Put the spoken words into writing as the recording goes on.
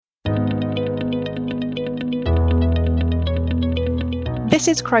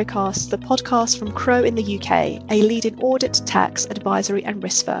This is Crowe Casts, the podcast from Crowe in the UK, a leading audit, tax, advisory and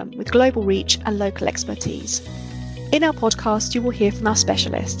risk firm with global reach and local expertise. In our podcast, you will hear from our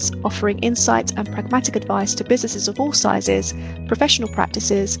specialists, offering insight and pragmatic advice to businesses of all sizes, professional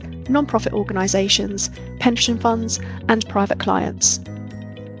practices, non-profit organisations, pension funds and private clients.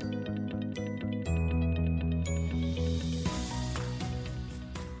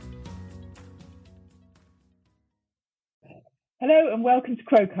 Hello and welcome to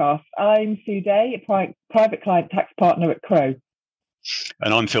Crowe Casts. I'm Sue Daye, a private client tax partner at Crowe.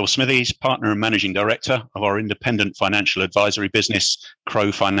 And I'm Phil Smithyes, partner and managing director of our independent financial advisory business,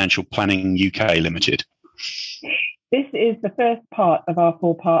 Crowe Financial Planning UK Limited. This is the first part of our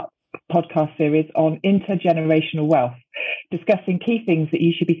four-part podcast series on intergenerational wealth, discussing key things that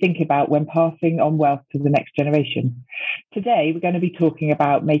you should be thinking about when passing on wealth to the next generation. Today, we're going to be talking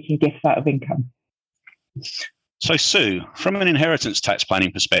about making gifts out of income. So, Sue, from an inheritance tax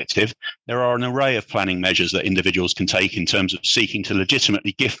planning perspective, there are an array of planning measures that individuals can take in terms of seeking to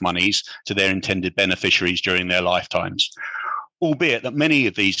legitimately gift monies to their intended beneficiaries during their lifetimes, albeit that many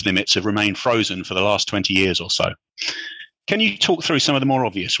of these limits have remained frozen for the last 20 years or so. Can you talk through some of the more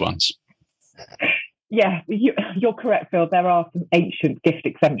obvious ones? Yeah, you're correct, Phil. There are some ancient gift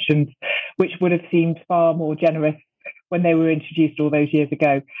exemptions which would have seemed far more generous when they were introduced all those years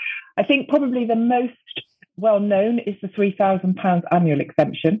ago. I think probably the most well known is the £3,000 annual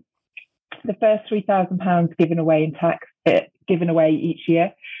exemption. The first £3,000 given away in tax, given away each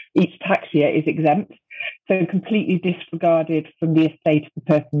tax year is exempt, so completely disregarded from the estate of the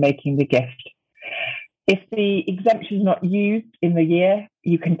person making the gift. If the exemption is not used in the year,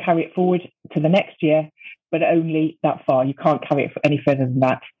 you can carry it forward to the next year, but only that far. You can't carry it any further than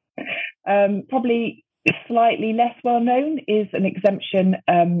that. Probably slightly less well known is an exemption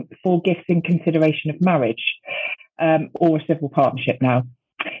for gifts in consideration of marriage or a civil partnership now.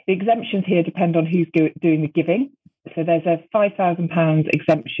 The exemptions here depend on who's doing the giving. So there's a £5,000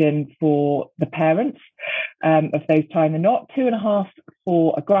 exemption for the parents of those tying the knot, 2.5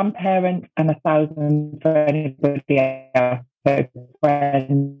 for a grandparent, and 1,000 for anybody else, so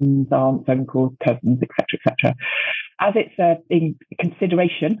friends, aunts, uncles, cousins, etc. As it's in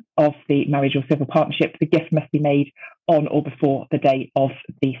consideration of the marriage or civil partnership, the gift must be made on or before the day of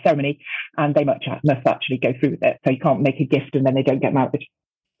the ceremony, and they must actually go through with it. So you can't make a gift and then they don't get married.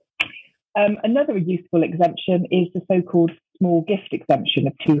 Another useful exemption is the so-called small gift exemption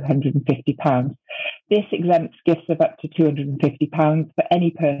of £250. This exempts gifts of up to £250 for any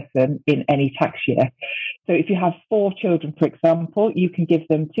person in any tax year. So if you have 4 children, for example, you can give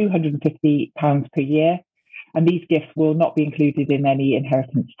them £250 per year, and these gifts will not be included in any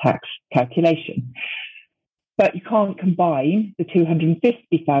inheritance tax calculation. But you can't combine the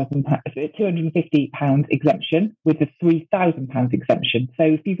 £250 exemption with the £3,000 exemption. So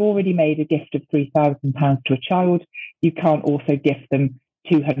if you've already made a gift of £3,000 to a child, you can't also gift them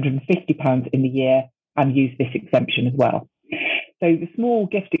 £250 in the year and use this exemption as well. So the small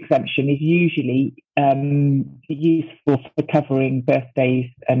gift exemption is usually useful for covering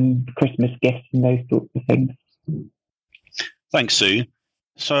birthdays and Christmas gifts and those sorts of things. Thanks, Sue.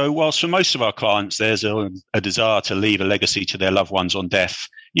 So whilst for most of our clients, there's a desire to leave a legacy to their loved ones on death,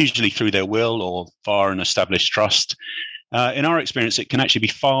 usually through their will or via an established trust, in our experience, it can actually be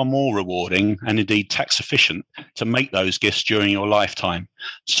far more rewarding and indeed tax efficient to make those gifts during your lifetime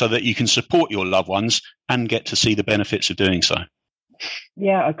so that you can support your loved ones and get to see the benefits of doing so.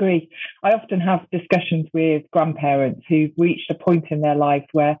 Yeah, I agree. I often have discussions with grandparents who've reached a point in their lives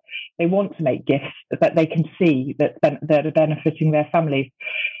where they want to make gifts that they can see that are benefiting their families,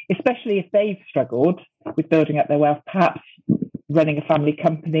 especially if they've struggled with building up their wealth, perhaps running a family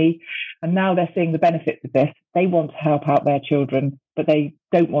company, and now they're seeing the benefits of this. They want to help out their children, but they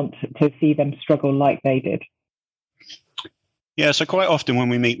don't want to see them struggle like they did. Yeah, so quite often when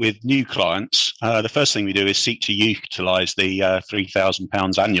we meet with new clients, the first thing we do is seek to utilise the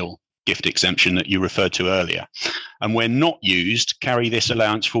 £3,000 annual gift exemption that you referred to earlier. And when not used, carry this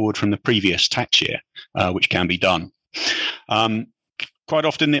allowance forward from the previous tax year, which can be done. Quite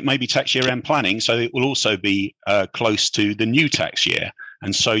often it may be tax year end planning, so it will also be close to the new tax year.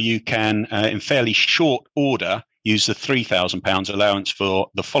 And so you can, in fairly short order, use the £3,000 allowance for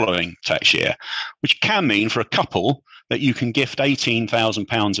the following tax year, which can mean for a couple that you can gift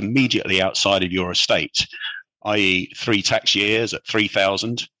 £18,000 immediately outside of your estate, i.e. 3 tax years at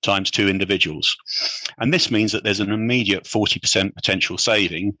 3,000 times 2 individuals. And this means that there's an immediate 40% potential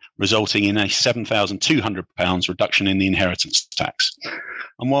saving, resulting in a £7,200 reduction in the inheritance tax.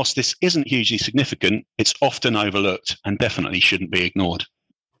 And whilst this isn't hugely significant, it's often overlooked and definitely shouldn't be ignored.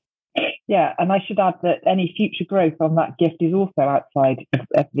 Yeah, and I should add that any future growth on that gift is also outside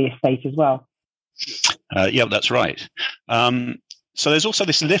of the estate as well. Yeah, that's right. So there's also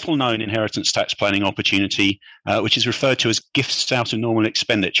this little known inheritance tax planning opportunity, which is referred to as gifts out of normal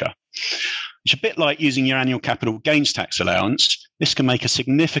expenditure. It's a bit like using your annual capital gains tax allowance. This can make a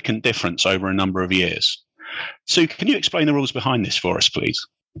significant difference over a number of years. Sue, can you explain the rules behind this for us, please?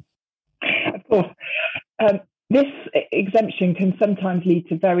 Of course. This exemption can sometimes lead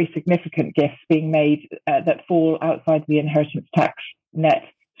to very significant gifts being made that fall outside the inheritance tax net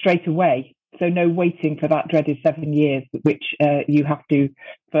straight away. So no waiting for that dreaded 7 years, which you have to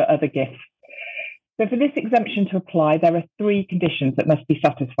for other gifts. So for this exemption to apply, there are 3 conditions that must be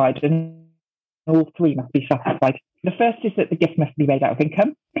satisfied, and all 3 must be satisfied. The first is that the gift must be made out of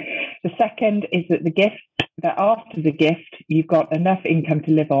income. The second is that after the gift, you've got enough income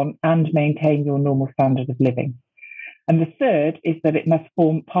to live on and maintain your normal standard of living. And the third is that it must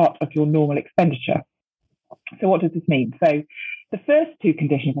form part of your normal expenditure. So what does this mean? So the first 2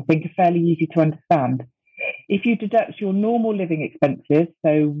 conditions, I think, are fairly easy to understand. If you deduct your normal living expenses,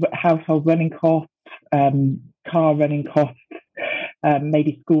 so household running costs, car running costs,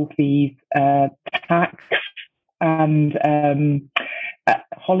 maybe school fees, tax, and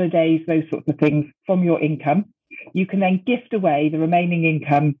holidays, those sorts of things from your income, you can then gift away the remaining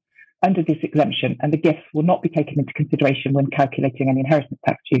income under this exemption, and the gifts will not be taken into consideration when calculating any inheritance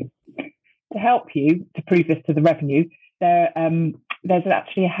tax due. To help you to prove this to the revenue, there's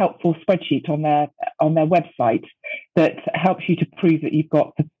actually a helpful spreadsheet on their website that helps you to prove that you've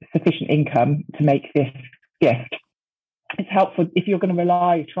got sufficient income to make this gift. It's helpful if you're going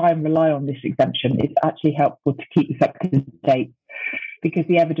to try and rely on this exemption. It's actually helpful to keep this up to date, because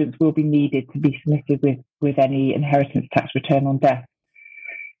the evidence will be needed to be submitted with any inheritance tax return on death.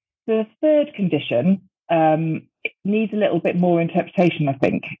 The third condition needs a little bit more interpretation, I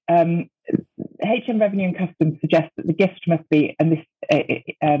think. HM Revenue and Customs suggests that the gift must be, and this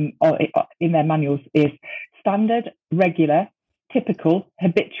in their manuals, is standard, regular, typical,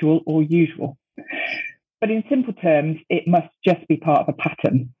 habitual, or usual. But in simple terms, it must just be part of a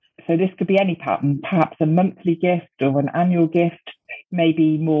pattern. So this could be any pattern, perhaps a monthly gift or an annual gift,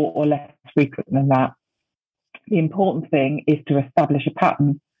 maybe more or less frequent than that. The important thing is to establish a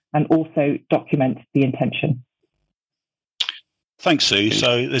pattern and also document the intention. Thanks, Sue.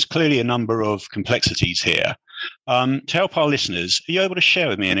 So there's clearly a number of complexities here. To help our listeners, are you able to share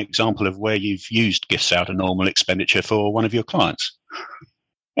with me an example of where you've used gifts out of normal expenditure for one of your clients?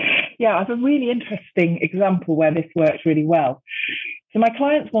 Yeah, I have a really interesting example where this worked really well. So my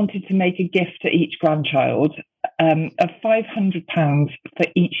clients wanted to make a gift to each grandchild of £500 for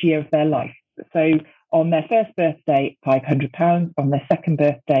each year of their life. So on their first birthday, £500, on their second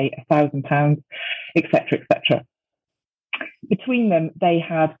birthday, £1,000, etc., etc. Between them, they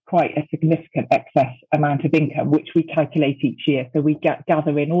had quite a significant excess amount of income, which we calculate each year. So we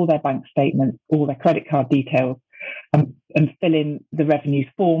gather in all their bank statements, all their credit card details, and fill in the revenues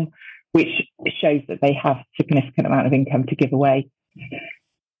form, which shows that they have a significant amount of income to give away.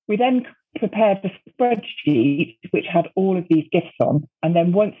 We then prepared a spreadsheet which had all of these gifts on, and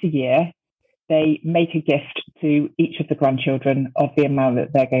then once a year, they make a gift to each of the grandchildren of the amount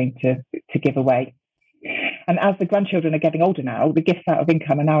that they're going to give away. And as the grandchildren are getting older now, the gifts out of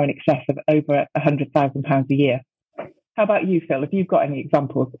income are now in excess of over £100,000 a year. How about you, Phil? Have you got any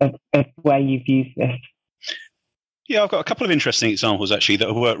examples of where you've used this? Yeah, I've got a couple of interesting examples, actually, that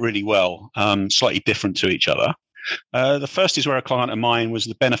have worked really well, slightly different to each other. The first is where a client of mine was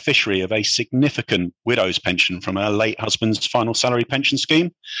the beneficiary of a significant widow's pension from her late husband's final salary pension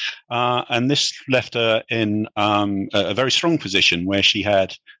scheme. And this left her in a very strong position where she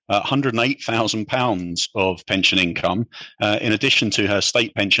had £108,000 of pension income, in addition to her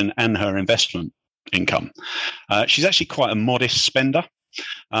state pension and her investment income. She's actually quite a modest spender.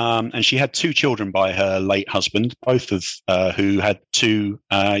 And she had 2 children by her late husband, both of who had 2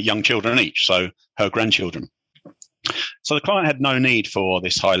 young children each, so her grandchildren. So the client had no need for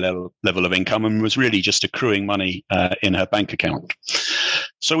this high level of income and was really just accruing money in her bank account.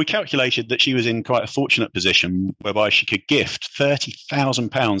 So we calculated that she was in quite a fortunate position whereby she could gift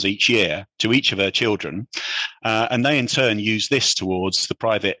 £30,000 each year to each of her children, and they in turn use this towards the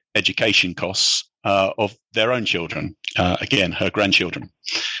private education costs of their own children, again, her grandchildren.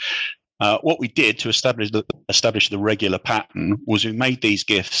 What we did to establish the regular pattern was we made these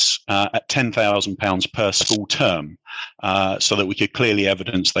gifts at £10,000 per school term, so that we could clearly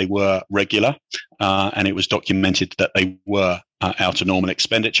evidence they were regular, and it was documented that they were out of normal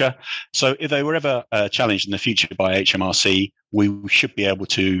expenditure. So if they were ever challenged in the future by HMRC, we should be able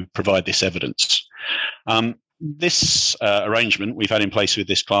to provide this evidence. this arrangement we've had in place with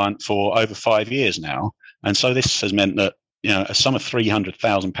this client for over 5 years now. And so this has meant that a sum of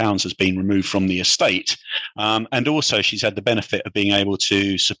 £300,000 has been removed from the estate. And also she's had the benefit of being able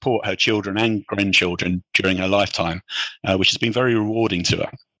to support her children and grandchildren during her lifetime, which has been very rewarding to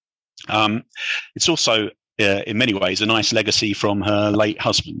her. It's also, in many ways, a nice legacy from her late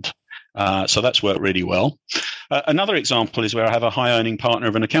husband. So that's worked really well. Another example is where I have a high-earning partner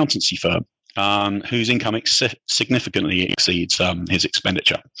of an accountancy firm whose income significantly exceeds his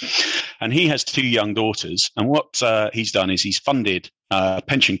expenditure. And he has 2 young daughters. And what he's done is he's funded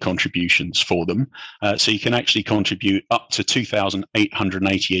pension contributions for them. So you can actually contribute up to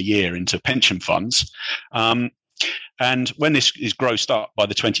 $2,880 a year into pension funds. And when this is grossed up by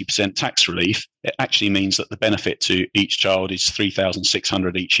the 20% tax relief, it actually means that the benefit to each child is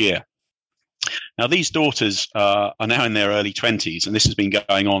 $3,600 each year. Now, these daughters are now in their early 20s, and this has been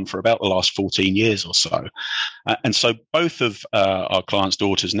going on for about the last 14 years or so. And so both of our clients'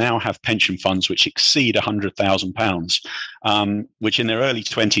 daughters now have pension funds which exceed £100,000, which in their early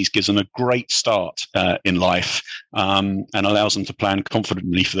 20s gives them a great start in life and allows them to plan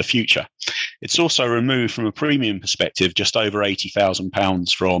confidently for the future. It's also removed from a premium perspective just over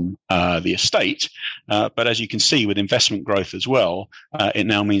 £80,000 from the estate. But as you can see, with investment growth as well, it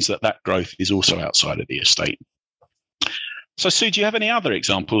now means that growth is also outside of the estate. So, Sue, do you have any other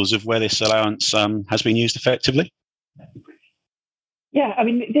examples of where this allowance has been used effectively? Yeah, I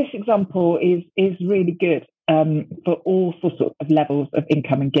mean, this example is really good for all sorts of levels of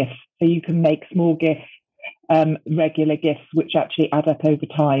income and gifts. So you can make small gifts, regular gifts, which actually add up over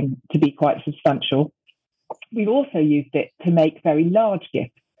time to be quite substantial. We've also used it to make very large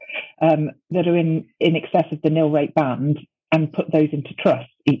gifts that are in excess of the nil rate band and put those into trust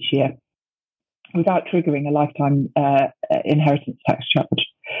each year without triggering a lifetime inheritance tax charge.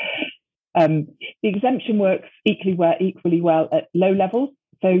 The exemption works equally well at low levels.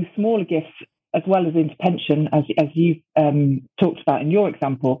 So smaller gifts, as well as into pension, as you've talked about in your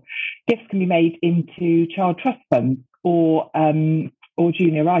example, gifts can be made into child trust funds or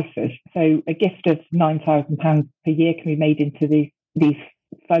junior ISAs. So a gift of £9,000 per year can be made into these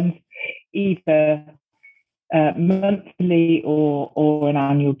funds, either monthly or an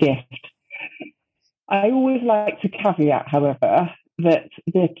annual gift. I always like to caveat, however, that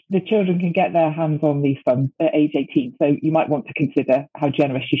the children can get their hands on these funds at age 18. So you might want to consider how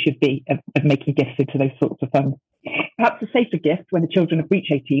generous you should be of making gifts into those sorts of funds. Perhaps a safer gift when the children have reached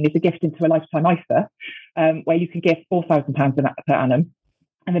 18 is a gift into a lifetime ISA, where you can give £4,000 per annum,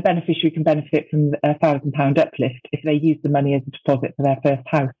 and the beneficiary can benefit from a £1,000 uplift if they use the money as a deposit for their first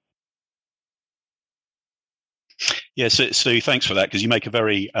house. Yeah, Sue, thanks for that, because you make a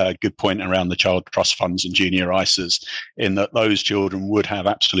very good point around the child trust funds and junior ISAs, in that those children would have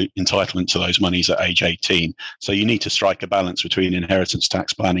absolute entitlement to those monies at age 18. So you need to strike a balance between inheritance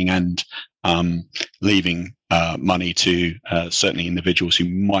tax planning and leaving money to certainly individuals who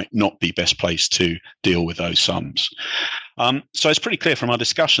might not be best placed to deal with those sums. So it's pretty clear from our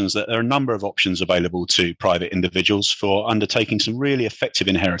discussions that there are a number of options available to private individuals for undertaking some really effective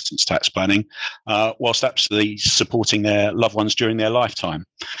inheritance tax planning, whilst absolutely supporting their loved ones during their lifetime.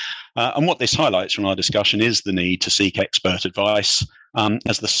 And what this highlights from our discussion is the need to seek expert advice,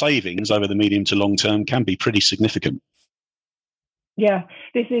 as the savings over the medium to long term can be pretty significant. Yeah,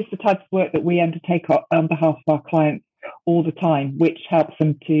 this is the type of work that we undertake on behalf of our clients all the time, which helps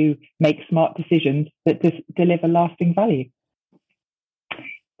them to make smart decisions that deliver lasting value.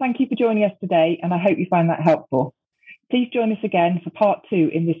 Thank you for joining us today, and I hope you find that helpful. Please join us again for part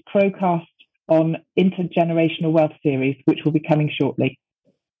 2 in this Crowe Cast on Intergenerational Wealth series, which will be coming shortly.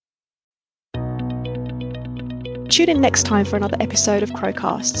 Tune in next time for another episode of Crowe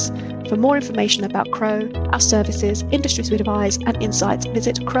Casts. For more information about Crowe, our services, industries we advise, and insights,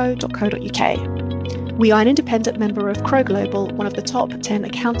 visit crowe.co.uk. We are an independent member of Crowe Global, one of the top 10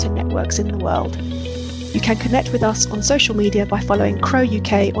 accounting networks in the world. You can connect with us on social media by following Crowe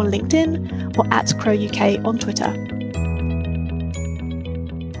UK on LinkedIn or @Crowe UK on Twitter.